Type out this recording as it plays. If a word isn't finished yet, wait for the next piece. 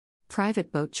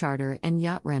Private boat charter and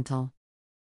yacht rental.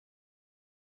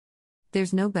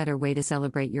 There's no better way to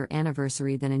celebrate your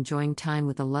anniversary than enjoying time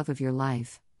with the love of your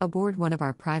life, aboard one of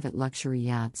our private luxury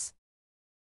yachts.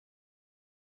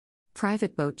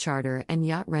 Private boat charter and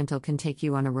yacht rental can take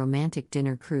you on a romantic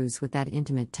dinner cruise with that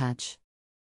intimate touch.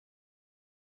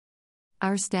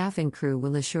 Our staff and crew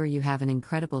will assure you have an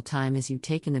incredible time as you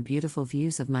take in the beautiful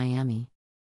views of Miami.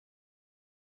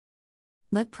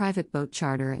 Let Private Boat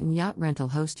Charter and Yacht Rental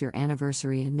host your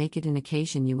anniversary and make it an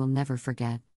occasion you will never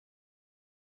forget.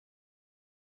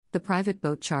 The Private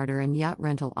Boat Charter and Yacht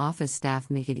Rental office staff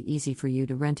make it easy for you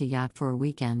to rent a yacht for a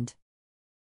weekend.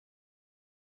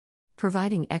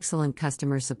 Providing excellent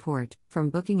customer support, from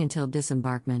booking until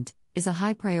disembarkment, is a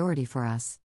high priority for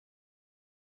us.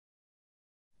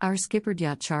 Our skippered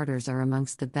yacht charters are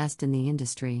amongst the best in the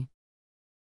industry.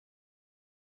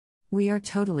 We are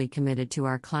totally committed to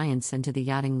our clients and to the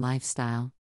yachting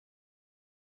lifestyle.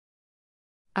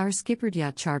 Our skippered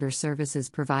yacht charter services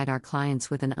provide our clients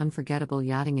with an unforgettable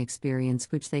yachting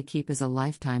experience which they keep as a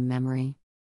lifetime memory.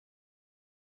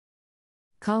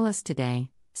 Call us today,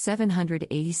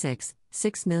 786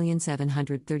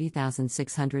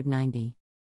 6,730,690.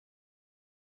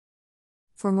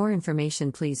 For more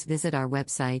information, please visit our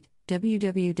website,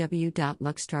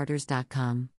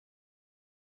 www.luxcharters.com.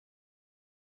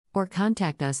 Or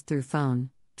contact us through phone,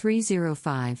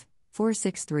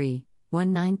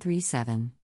 305-463-1937.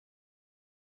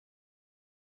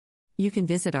 You can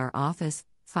visit our office,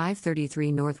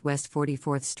 533 Northwest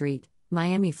 44th Street,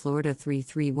 Miami, Florida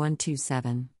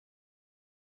 33127.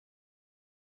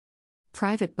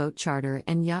 Private boat charter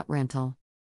and yacht rental.